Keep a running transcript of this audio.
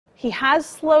He has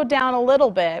slowed down a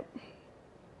little bit,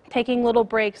 taking little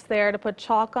breaks there to put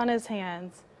chalk on his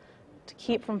hands to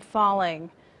keep from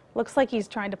falling. Looks like he's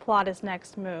trying to plot his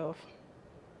next move.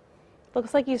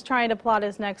 Looks like he's trying to plot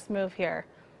his next move here.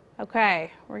 Okay,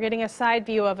 we're getting a side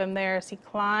view of him there as he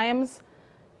climbs.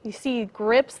 You see he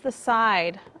grips the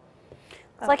side.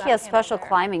 Looks like he has special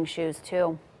climbing shoes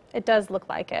too. It does look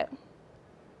like it.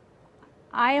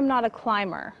 I am not a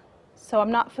climber, so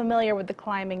I'm not familiar with the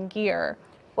climbing gear.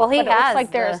 Well, he but it has. Looks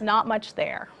like there is not much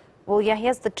there. Well, yeah, he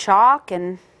has the chalk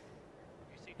and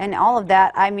all of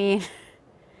that. I mean,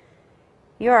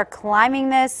 you are climbing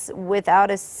this without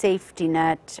a safety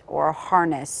net or a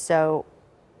harness, so.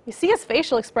 You see his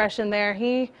facial expression there.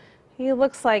 He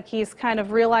looks like he's kind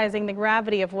of realizing the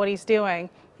gravity of what he's doing.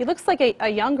 He looks like a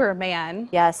younger man.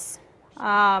 Yes,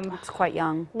 looks quite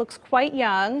young. Looks quite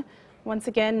young. Once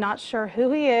again, not sure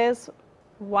who he is,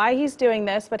 why he's doing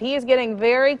this, but he is getting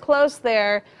very close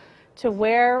there to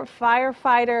where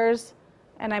firefighters,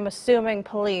 and I'm assuming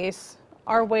police,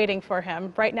 are waiting for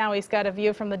him. Right now he's got a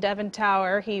view from the Devon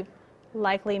Tower. He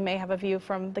likely may have a view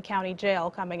from the county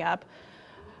jail coming up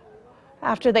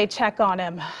after they check on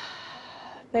him.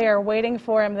 They are waiting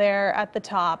for him there at the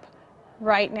top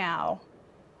right now.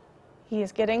 He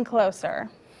is getting closer.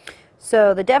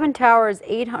 So the Devon Tower is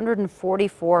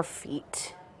 844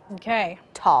 feet. Okay.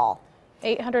 Tall.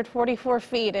 844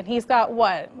 feet, and he's got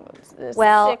what?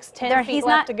 Well, 10 feet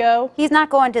left to go? He's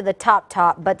not going to the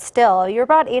top, but still, you're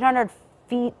about 800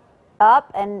 feet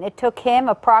up, and it took him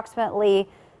approximately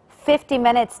 50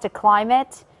 minutes to climb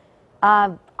it.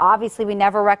 Obviously, we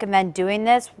never recommend doing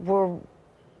this,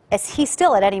 as he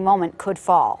still at any moment could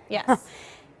fall. Yes.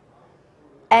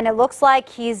 And it looks like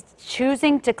he's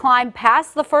choosing to climb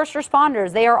past the first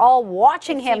responders. They are all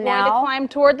watching him now. Is he going to climb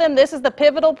toward them? This is the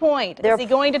pivotal point. Is he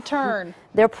going to turn?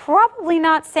 They're probably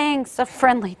not saying some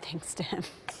friendly things to him.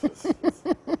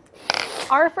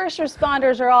 Our first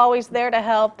responders are always there to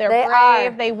help. They're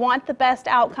brave. They want the best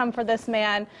outcome for this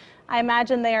man. I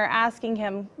imagine they are asking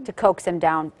him to coax him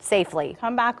down safely.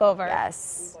 Come back over.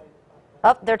 Yes.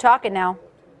 Oh, they're talking now.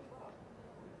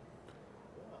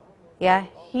 Yeah.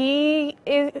 He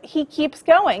keeps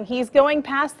going. He's going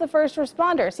past the first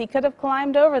responders. He could have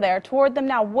climbed over there toward them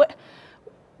now.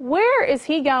 Where is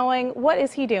he going? What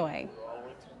is he doing?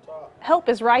 Help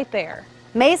is right there.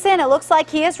 Mason, it looks like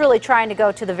he is really trying to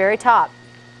go to the very top.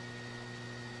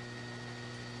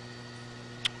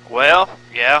 Well,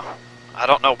 yeah. I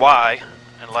don't know why,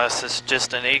 unless it's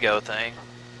just an ego thing.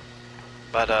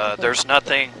 But there's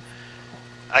nothing.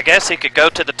 I guess he could go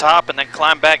to the top and then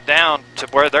climb back down to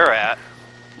where they're at.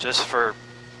 Just for,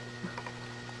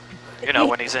 you know,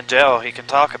 when he's in jail, he can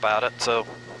talk about it, so.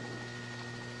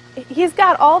 He's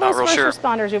got all those first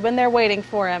responders who've been there waiting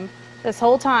for him this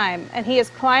whole time, and he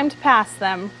has climbed past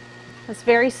them, this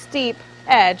very steep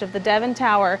edge of the Devon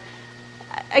Tower.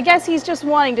 I guess he's just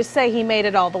wanting to say he made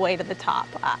it all the way to the top.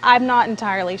 I'm not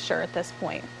entirely sure at this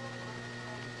point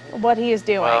what he is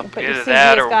doing, well, but you see he's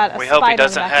got a spider on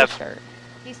the back of his shirt.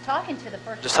 He's talking to the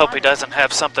first Just hope he doesn't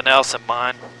have something else in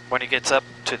mind when he gets up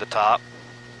to the top.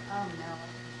 Oh,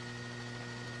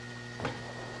 no.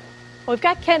 Well, we've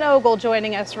got Kent Ogle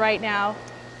joining us right now.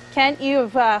 Kent,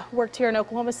 you've worked here in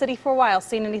Oklahoma City for a while.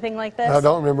 Seen anything like this? I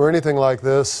don't remember anything like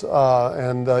this. You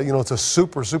know, it's a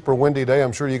super, super windy day.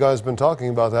 I'm sure you guys have been talking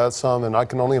about that some, and I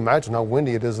can only imagine how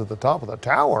windy it is at the top of the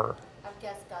tower. I've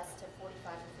guessed gusts to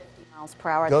 45 to 50 miles per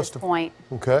hour at this point.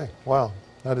 Okay, wow.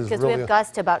 That is because really we have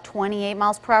gusts to about 28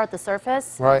 miles per hour at the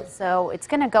surface. Right. So it's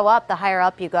going to go up the higher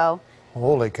up you go.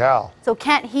 Holy cow. So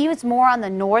Kent, he was more on the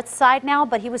north side now,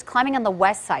 but he was climbing on the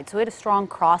west side. So he had a strong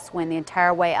crosswind the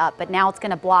entire way up, but now it's going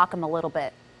to block him a little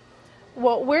bit.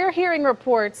 Well, we're hearing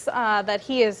reports that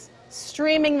he is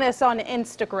streaming this on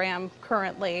Instagram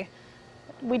currently.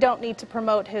 We don't need to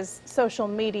promote his social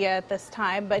media at this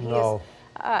time, but he is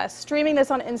streaming this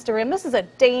on Instagram. This is a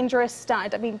dangerous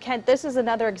stunt. I mean, Kent, this is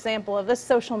another example of this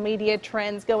social media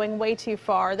trends going way too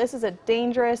far. This is a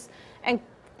dangerous and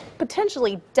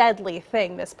potentially deadly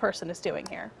thing this person is doing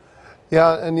here.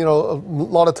 Yeah, and you know, a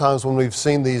lot of times when we've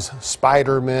seen these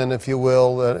Spider-Men, if you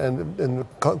will, and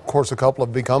of course a couple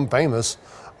have become famous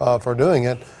for doing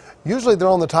it, usually they're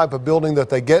on the type of building that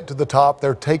they get to the top,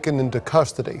 they're taken into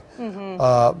custody.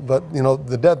 But you know,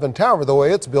 the Devon Tower, the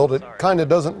way it's built, it kind of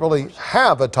doesn't really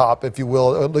have a top, if you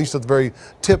will, at least at the very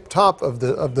tip top of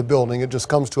the building. It just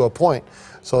comes to a point.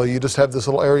 So you just have this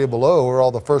little area below where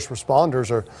all the first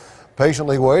responders are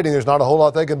patiently waiting. There's not a whole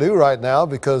lot they can do right now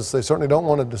because they certainly don't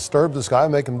want to disturb this guy,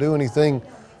 make him do anything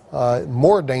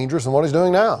more dangerous than what he's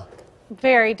doing now.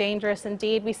 Very dangerous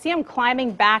indeed. We see him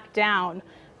climbing back down.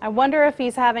 I wonder if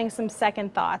he's having some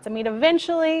second thoughts. I mean,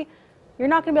 eventually you're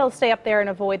not going to be able to stay up there and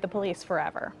avoid the police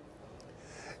forever.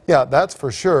 Yeah, that's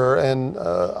for sure. And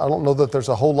I don't know that there's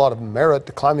a whole lot of merit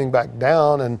to climbing back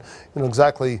down and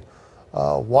exactly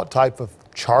what type of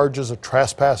charges, of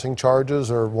trespassing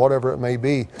charges or whatever it may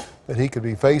be that he could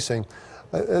be facing.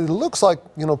 It looks like,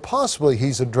 possibly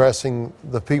he's addressing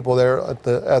the people there at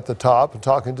the top and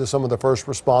talking to some of the first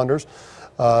responders.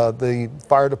 The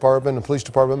fire department and police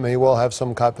department may well have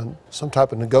some type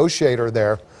of negotiator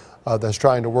there that's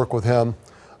trying to work with him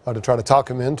to try to talk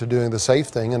him into doing the safe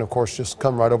thing, and of course just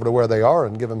come right over to where they are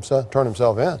and turn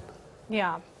himself in.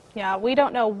 Yeah, we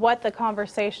don't know what the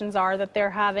conversations are that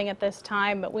they're having at this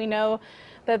time, but we know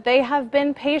that they have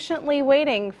been patiently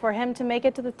waiting for him to make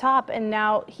it to the top, and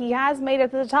now he has made it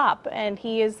to the top, and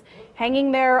he is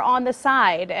hanging there on the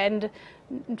side and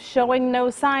showing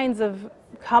no signs of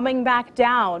coming back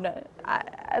down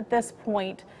at this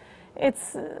point.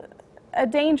 It's a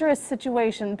dangerous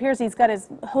situation. It appears he's got his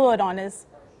hood on his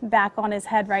back on his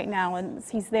head right now, and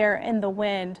he's there in the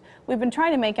wind. We've been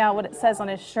trying to make out what it says on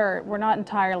his shirt. We're not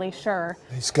entirely sure.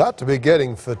 He's got to be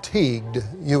getting fatigued,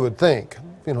 you would think,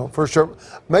 for sure.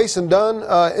 Mason Dunn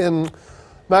in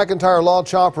McIntyre Law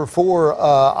Chopper 4.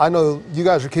 I know you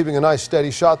guys are keeping a nice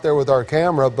steady shot there with our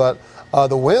camera, but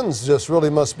the winds just really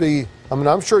must be,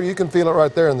 I'm sure you can feel it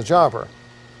right there in the chopper.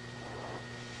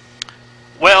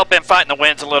 Well, been fighting the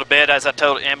winds a little bit. As I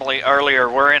told Emily earlier,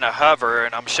 we're in a hover,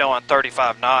 and I'm showing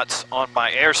 35 knots on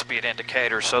my airspeed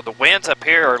indicator. So the winds up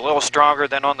here are a little stronger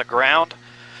than on the ground.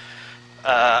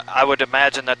 I would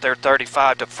imagine that they're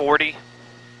 35 to 40,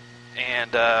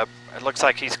 and it looks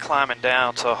like he's climbing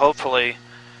down. So hopefully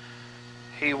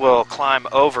he will climb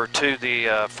over to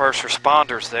the first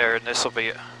responders there, and this will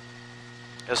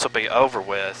be over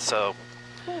with. So.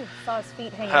 Ooh, saw his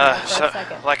feet hanging out for a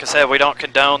second. Like I said, we don't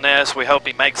condone this. We hope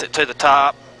he makes it to the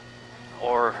top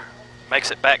or makes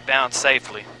it back down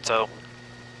safely. So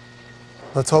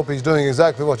let's hope he's doing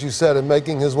exactly what you said and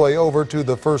making his way over to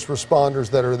the first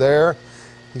responders that are there.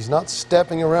 He's not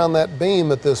stepping around that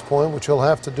beam at this point, which he'll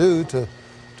have to do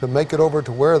to make it over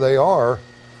to where they are.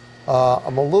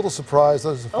 I'm a little surprised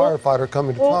there's a firefighter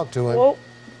coming to talk to him.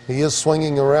 He is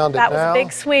swinging around it now. That was a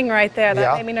big swing right there.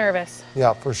 That made me nervous.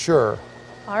 Yeah, for sure.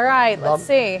 All right, let's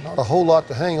see. Not a whole lot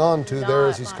to hang on to there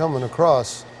as he's coming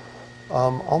across.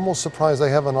 Almost surprised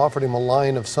they haven't offered him a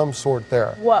line of some sort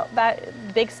there. Whoa,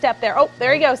 that big step there. Oh,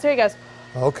 there he goes. There he goes.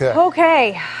 Okay.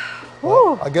 Okay.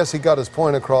 Well, I guess he got his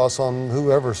point across on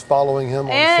whoever's following him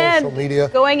on social media.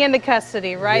 Going into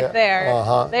custody right there.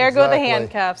 There go the exactly.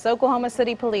 handcuffs. Oklahoma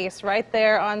City Police right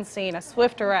there on scene. A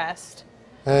swift arrest.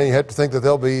 And you have to think that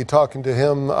they'll be talking to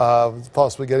him,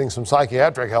 possibly getting some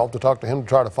psychiatric help to talk to him to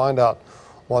try to find out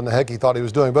what in the heck he thought he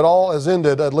was doing. But all has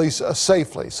ended, at least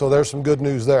safely, so there's some good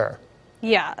news there.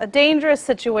 Yeah, a dangerous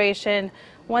situation.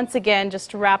 Once again,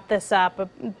 just to wrap this up,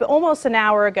 almost an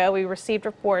hour ago we received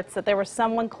reports that there was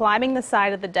someone climbing the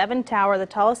side of the Devon Tower, the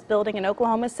tallest building in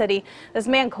Oklahoma City. This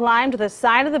man climbed the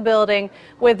side of the building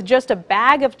with just a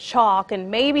bag of chalk and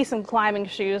maybe some climbing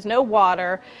shoes, no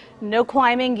water, no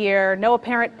climbing gear, no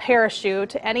apparent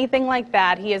parachute, anything like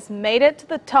that. He has made it to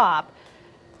the top,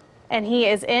 and he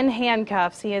is in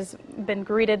handcuffs. He has been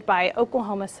greeted by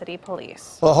Oklahoma City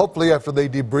Police. Well, hopefully after they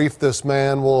debrief this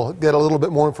man, we'll get a little bit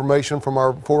more information from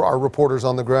our reporters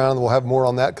on the ground. We'll have more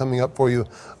on that coming up for you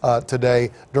today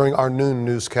during our noon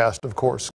newscast, of course.